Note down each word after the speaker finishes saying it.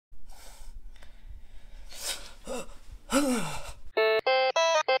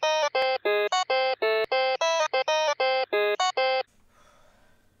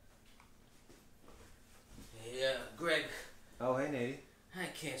Greg. Oh, hey, Natey. I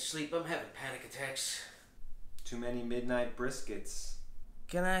can't sleep. I'm having panic attacks. Too many midnight briskets.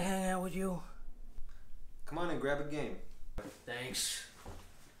 Can I hang out with you? Come on and grab a game. Thanks.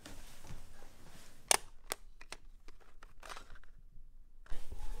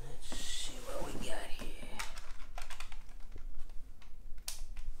 Let's see what we got here.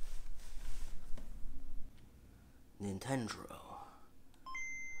 Nintendo.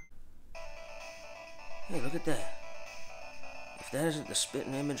 Hey, look at that. If that isn't the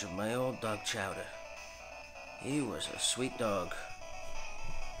spitting image of my old dog Chowder. He was a sweet dog.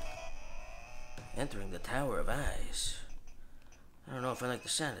 Entering the Tower of Eyes. I don't know if I like the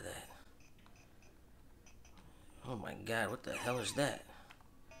sound of that. Oh my God, what the hell is that?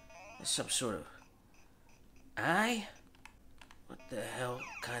 That's some sort of eye? What the hell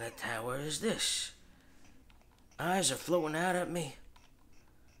kind of tower is this? Eyes are floating out at me.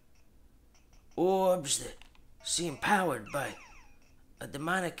 Orbs that seem powered by a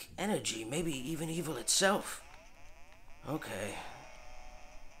demonic energy, maybe even evil itself. Okay.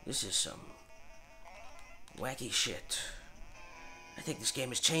 This is some wacky shit. I think this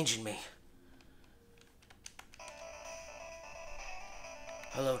game is changing me.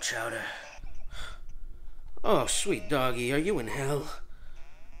 Hello, Chowder. Oh, sweet doggy, are you in hell?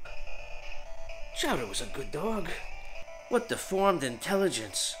 Chowder was a good dog. What deformed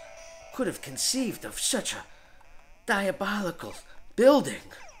intelligence could have conceived of such a diabolical building?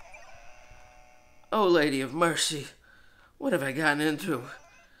 Oh, Lady of Mercy, what have I gotten into?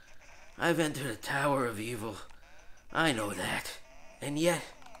 I've entered a tower of evil. I know that. And yet,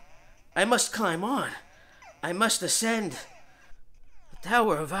 I must climb on. I must ascend. The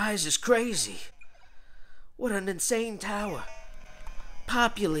Tower of Eyes is crazy. What an insane tower.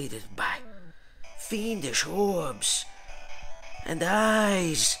 Populated by fiendish orbs and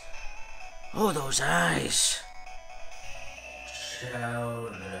eyes. Oh, those eyes.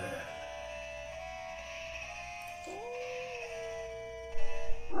 Chowder.